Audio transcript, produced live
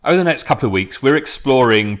Over the next couple of weeks, we're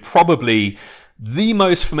exploring probably the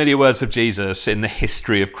most familiar words of Jesus in the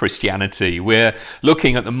history of Christianity. We're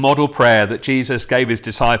looking at the model prayer that Jesus gave his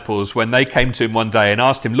disciples when they came to him one day and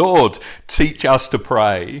asked him, "Lord, teach us to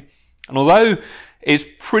pray." And although it's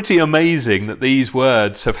pretty amazing that these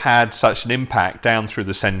words have had such an impact down through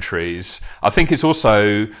the centuries, I think it's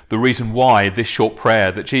also the reason why this short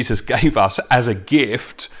prayer that Jesus gave us as a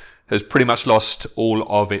gift has pretty much lost all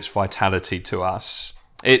of its vitality to us.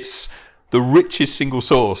 It's the richest single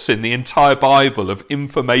source in the entire Bible of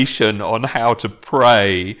information on how to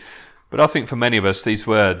pray. But I think for many of us, these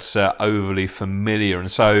words are overly familiar.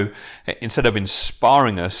 And so instead of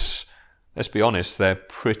inspiring us, let's be honest, they're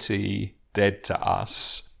pretty dead to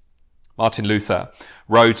us. Martin Luther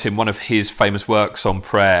wrote in one of his famous works on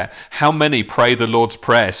prayer, "How many pray the Lord's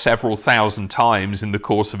Prayer several thousand times in the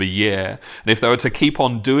course of a year? And if they were to keep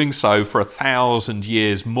on doing so for 1,000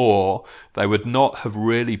 years more, they would not have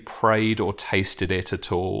really prayed or tasted it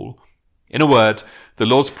at all." In a word, the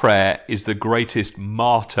Lord's Prayer is the greatest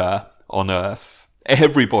martyr on earth.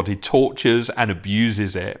 Everybody tortures and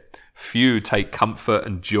abuses it. Few take comfort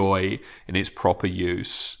and joy in its proper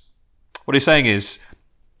use. What he's saying is,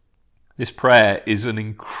 this prayer is an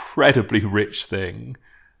incredibly rich thing,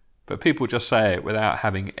 but people just say it without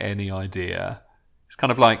having any idea. It's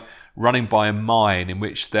kind of like running by a mine in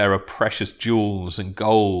which there are precious jewels and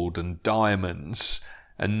gold and diamonds,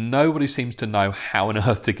 and nobody seems to know how on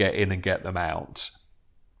earth to get in and get them out.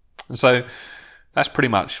 And so that's pretty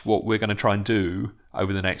much what we're going to try and do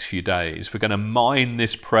over the next few days. We're going to mine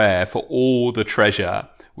this prayer for all the treasure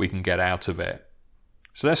we can get out of it.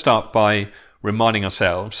 So let's start by reminding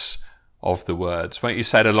ourselves of the words. Won't you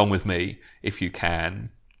say it along with me, if you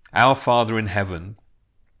can? Our Father in heaven,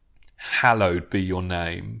 hallowed be your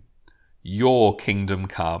name. Your kingdom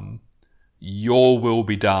come. Your will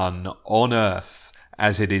be done on earth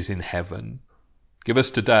as it is in heaven. Give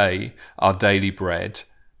us today our daily bread,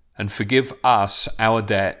 and forgive us our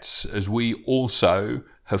debts as we also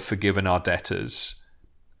have forgiven our debtors.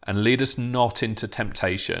 And lead us not into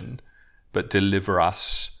temptation, but deliver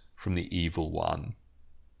us from the evil one.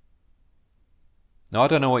 Now, I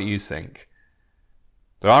don't know what you think,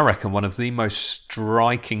 but I reckon one of the most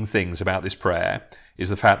striking things about this prayer is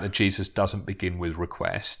the fact that Jesus doesn't begin with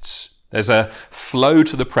requests. There's a flow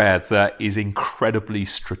to the prayer that is incredibly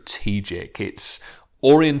strategic. It's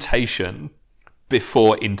orientation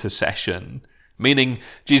before intercession, meaning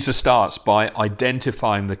Jesus starts by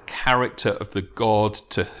identifying the character of the God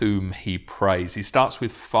to whom he prays. He starts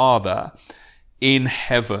with Father in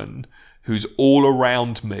heaven, who's all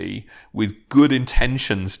around me with good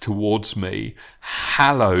intentions towards me.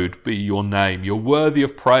 Hallowed be your name. You're worthy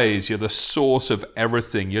of praise. You're the source of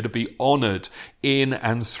everything. You're to be honored in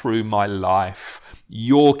and through my life.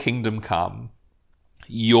 Your kingdom come.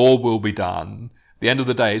 Your will be done. At the end of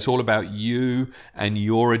the day, it's all about you and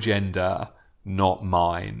your agenda, not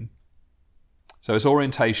mine. So it's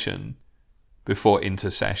orientation before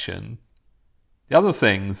intercession. The other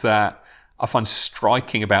thing that I find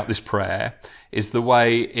striking about this prayer is the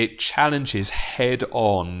way it challenges head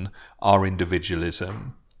on our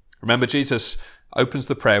individualism. Remember, Jesus opens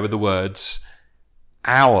the prayer with the words,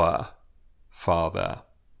 "Our Father."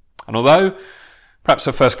 And although perhaps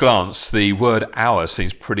at first glance the word "our"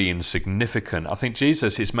 seems pretty insignificant, I think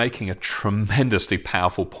Jesus is making a tremendously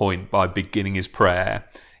powerful point by beginning his prayer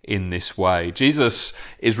in this way. Jesus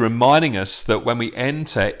is reminding us that when we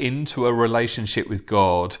enter into a relationship with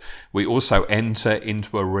God, we also enter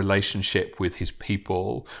into a relationship with his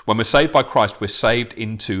people. When we're saved by Christ, we're saved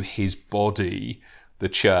into his body, the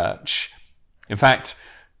church. In fact,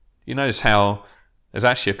 you notice how there's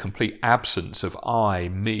actually a complete absence of I,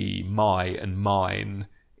 me, my, and mine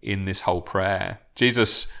in this whole prayer.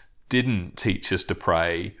 Jesus didn't teach us to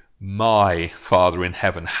pray, "My Father in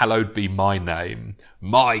heaven, hallowed be my name.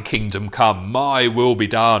 My kingdom come, my will be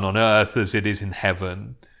done on earth as it is in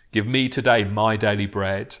heaven. Give me today my daily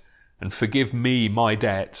bread, and forgive me my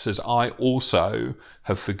debts as I also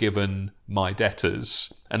have forgiven my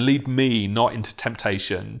debtors. And lead me not into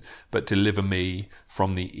temptation, but deliver me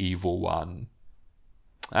from the evil one."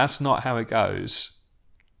 That's not how it goes.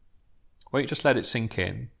 Won't you just let it sink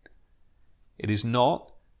in? It is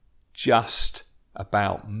not just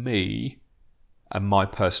about me and my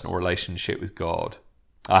personal relationship with God.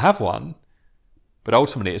 I have one, but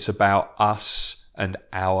ultimately it's about us and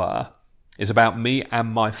our. It's about me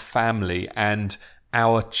and my family and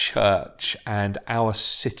our church and our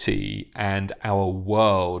city and our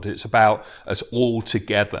world. It's about us all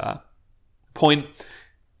together. The point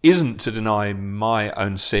isn't to deny my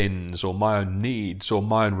own sins or my own needs or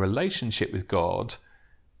my own relationship with God,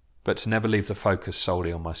 but to never leave the focus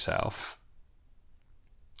solely on myself.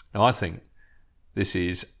 Now, I think this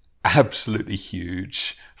is absolutely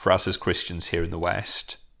huge for us as Christians here in the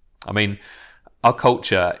West. I mean, our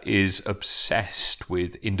culture is obsessed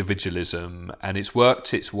with individualism, and it's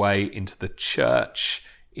worked its way into the church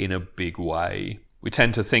in a big way. We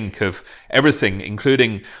tend to think of everything,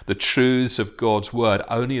 including the truths of God's word,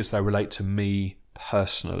 only as they relate to me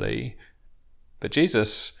personally. But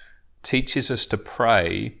Jesus teaches us to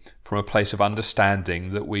pray from a place of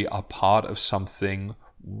understanding that we are part of something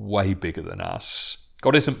way bigger than us.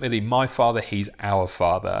 God isn't merely my Father, He's our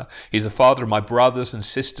Father. He's the Father of my brothers and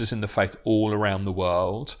sisters in the faith all around the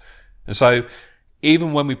world. And so,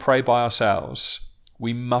 even when we pray by ourselves,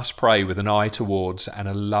 we must pray with an eye towards and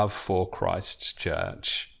a love for Christ's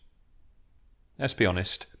church. Let's be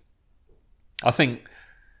honest. I think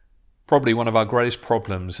probably one of our greatest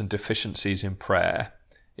problems and deficiencies in prayer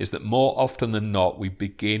is that more often than not, we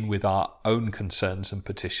begin with our own concerns and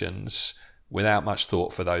petitions without much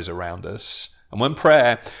thought for those around us. And when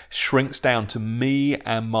prayer shrinks down to me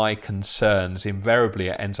and my concerns, invariably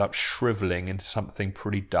it ends up shriveling into something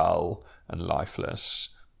pretty dull and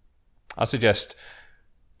lifeless. I suggest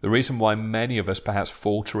the reason why many of us perhaps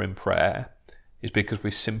falter in prayer is because we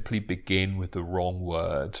simply begin with the wrong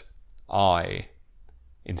word, I,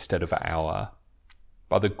 instead of our.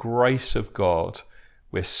 By the grace of God,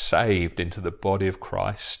 we're saved into the body of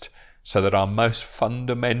Christ, so that our most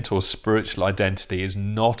fundamental spiritual identity is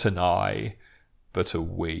not an I, but a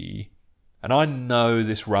we. And I know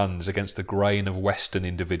this runs against the grain of Western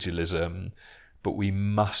individualism, but we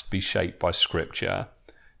must be shaped by Scripture.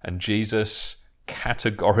 And Jesus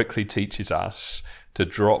categorically teaches us to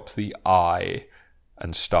drop the I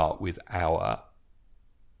and start with our.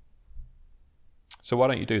 So why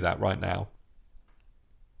don't you do that right now?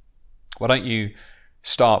 Why don't you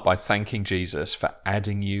start by thanking Jesus for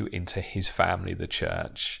adding you into his family, the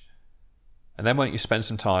church? And then why don't you spend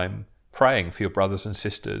some time praying for your brothers and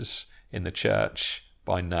sisters in the church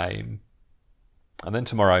by name? And then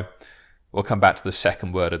tomorrow, we'll come back to the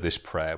second word of this prayer.